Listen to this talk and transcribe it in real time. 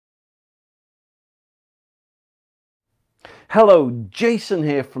Hello, Jason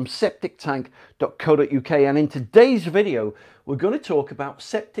here from septictank.co.uk, and in today's video we're going to talk about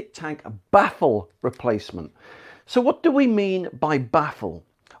septic tank baffle replacement. So what do we mean by baffle?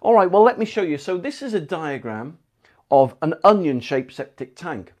 All right, well, let me show you. So this is a diagram of an onion-shaped septic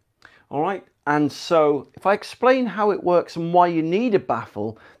tank. All right, and so if I explain how it works and why you need a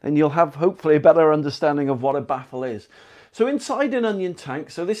baffle, then you'll have hopefully a better understanding of what a baffle is. So inside an onion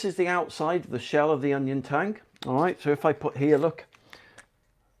tank, so this is the outside, the shell of the onion tank. All right, so if I put here, look,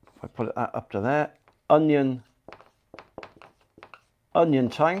 if I put that up to there, onion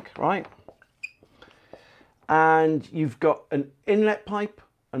tank, right? And you've got an inlet pipe,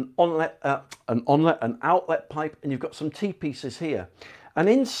 an outlet pipe, and you've got some T-pieces here. And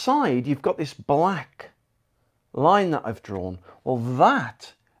inside you've got this black line that I've drawn. Well,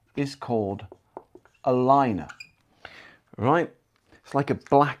 that is called a liner, right? It's like a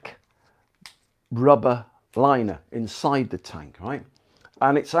black rubber liner inside the tank, right?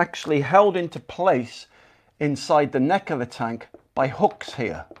 And it's actually held into place inside the neck of the tank by hooks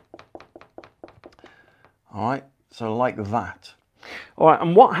here. All right, so like that. All right,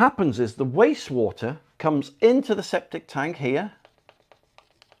 and what happens is the wastewater comes into the septic tank here,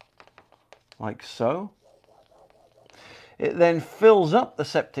 like so. It then fills up the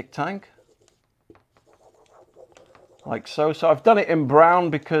septic tank, like so. So I've done it in brown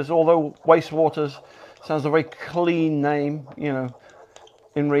because although wastewater sounds a very clean name, you know,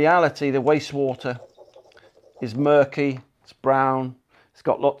 in reality the wastewater is murky, it's brown, it's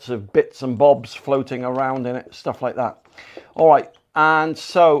got lots of bits and bobs floating around in it, stuff like that. All right, and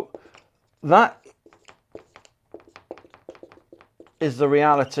so that is the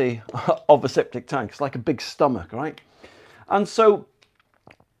reality of a septic tank. It's like a big stomach, right? And so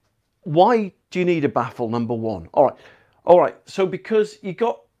why do you need a baffle, number one? All right, so because you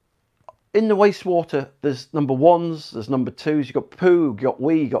got in the wastewater, there's number ones, there's number twos, you've got poo, you've got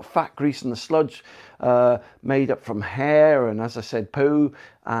wee, you've got fat, grease and the sludge made up from hair and, as I said, poo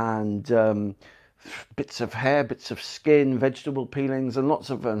and bits of hair, bits of skin, vegetable peelings and lots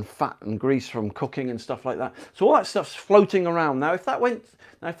of fat and grease from cooking and stuff like that. So all that stuff's floating around. Now if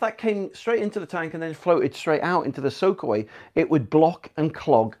that came straight into the tank and then floated straight out into the soakaway, it would block and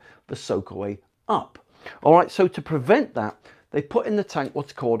clog the soakaway up. All right, so to prevent that, they put in the tank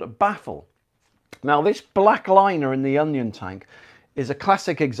what's called a baffle. Now this black liner in the onion tank is a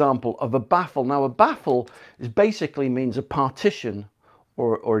classic example of a baffle. Now a baffle basically means a partition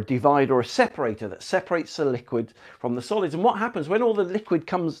or a divider or a separator that separates the liquid from the solids. And what happens when all the liquid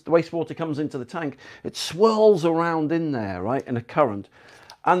comes, the wastewater comes into the tank, it swirls around in there, right, in a current.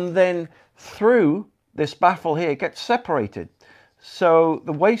 And then through this baffle here, it gets separated. So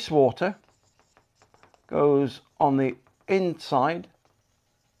the wastewater goes on the inside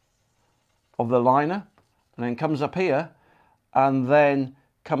of the liner and then comes up here and then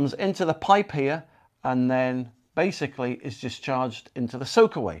comes into the pipe here and then basically is discharged into the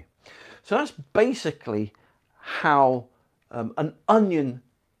soakaway. So that's basically how an onion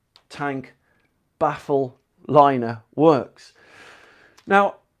tank baffle liner works.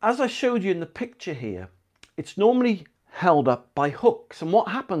 Now, as I showed you in the picture here, it's normally held up by hooks, and what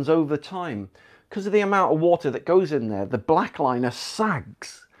happens over time, because of the amount of water that goes in there, the black liner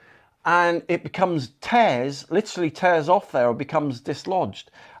sags and it becomes literally tears off there or becomes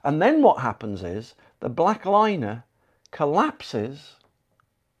dislodged. And then what happens is the black liner collapses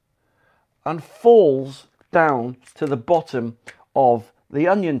and falls down to the bottom of the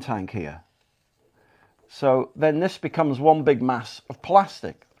onion tank here. So then this becomes one big mass of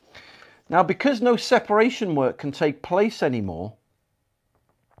plastic. Now, because no separation work can take place anymore,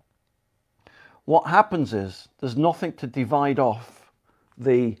 what happens is there's nothing to divide off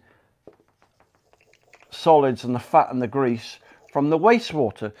the solids and the fat and the grease from the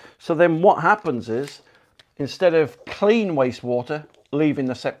wastewater. So then what happens is, instead of clean wastewater leaving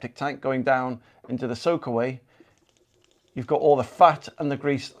the septic tank going down into the soakaway, you've got all the fat and the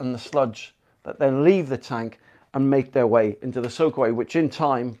grease and the sludge that then leave the tank and make their way into the soakaway, which in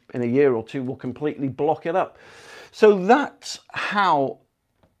time, in a year or two, will completely block it up. So that's how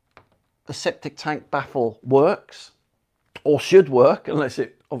the septic tank baffle works, or should work, unless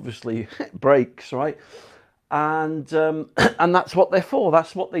it obviously breaks, right? And that's what they're for,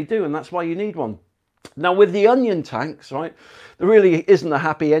 that's what they do, and that's why you need one. Now with the onion tanks, right, there really isn't a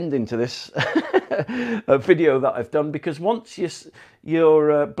happy ending to this video that I've done, because once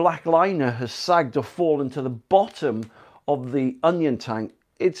your black liner has sagged or fallen to the bottom of the onion tank,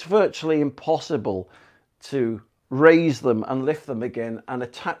 it's virtually impossible to raise them and lift them again and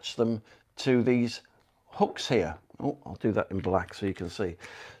attach them to these hooks here. Oh, I'll do that in black so you can see.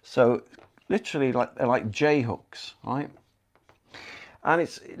 So literally, like they're like J hooks, right? And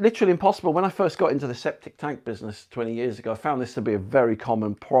it's literally impossible. When I first got into the septic tank business 20 years ago, I found this to be a very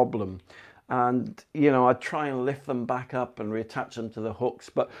common problem. And, you know, I'd try and lift them back up and reattach them to the hooks.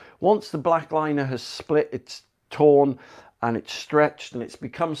 But once the black liner has split, it's torn and it's stretched and it's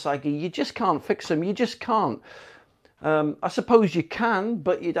become saggy, you just can't fix them. You just can't. I suppose you can,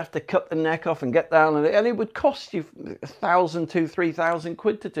 but you'd have to cut the neck off and get down, and it would cost you 1,000, 2,000, 3,000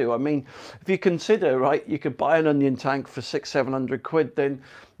 quid to do. I mean, if you consider, right, you could buy an onion tank for 600-700 quid, then,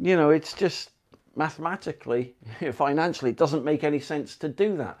 you know, it's just mathematically, financially, it doesn't make any sense to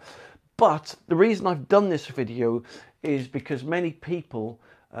do that. But the reason I've done this video is because many people,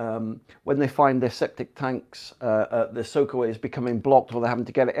 when they find their septic tanks, their soakaway is becoming blocked, or they're having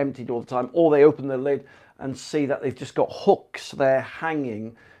to get it emptied all the time, or they open the lid and see that they've just got hooks there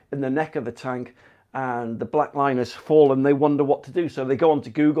hanging in the neck of the tank and the black liner's fallen, they wonder what to do. So they go onto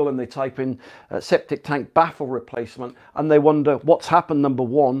Google and they type in septic tank baffle replacement, and they wonder what's happened, number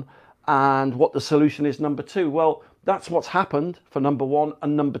one, and what the solution is, number two. Well, that's what's happened for number one,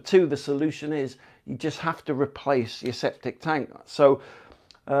 and number two, the solution is you just have to replace your septic tank. So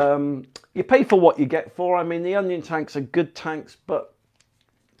you pay for what you get for. I mean, the onion tanks are good tanks, but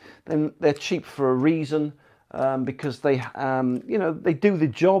then they're cheap for a reason, because they, you know, they do the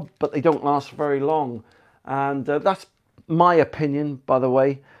job, but they don't last very long. And that's my opinion, by the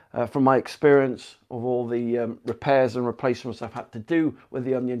way, from my experience of all the repairs and replacements I've had to do with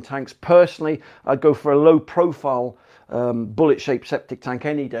the onion tanks. Personally, I'd go for a low profile bullet-shaped septic tank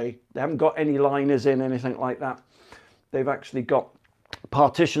any day. They haven't got any liners in, anything like that. They've actually got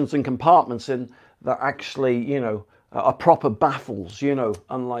partitions and compartments in that actually, you know, are proper baffles, you know,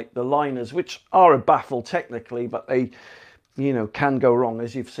 unlike the liners, which are a baffle technically, but they, you know, can go wrong,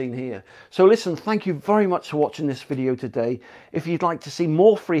 as you've seen here. So listen, thank you very much for watching this video today. If you'd like to see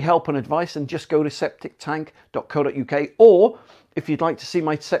more free help and advice, then just go to septictank.co.uk, or if you'd like to see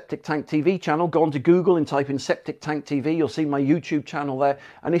my Septic Tank TV channel, go onto Google and type in Septic Tank TV. You'll see my YouTube channel there.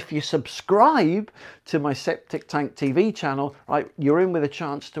 And if you subscribe to my Septic Tank TV channel, right, you're in with a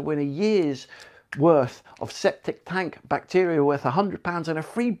chance to win a year's worth of septic tank bacteria worth £100 and a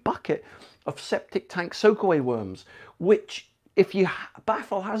free bucket of septic tank soakaway worms, which, if your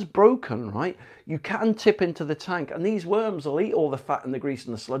baffle has broken, right, you can tip into the tank, and these worms will eat all the fat and the grease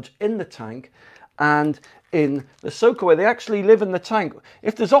and the sludge in the tank and in the soakaway. They actually live in the tank.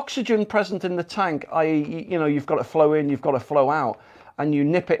 If there's oxygen present in the tank, i.e., you know, you've got to flow in, you've got to flow out, and you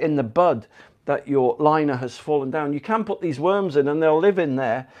nip it in the bud that your liner has fallen down, you can put these worms in and they'll live in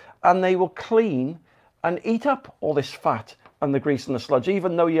there, and they will clean and eat up all this fat and the grease and the sludge,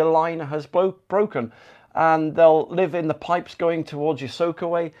 even though your liner has broken. And they'll live in the pipes going towards your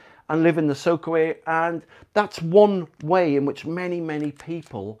soakaway and live in the soakaway. And that's one way in which many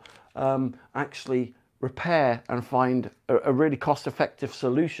people actually repair and find a really cost-effective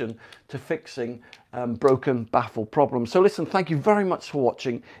solution to fixing broken baffle problems. So listen, thank you very much for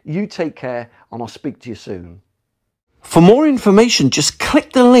watching. You take care, and I'll speak to you soon. For more information, just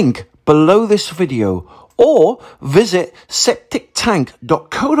click the link below this video or visit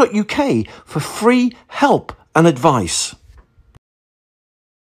septictank.co.uk for free help and advice.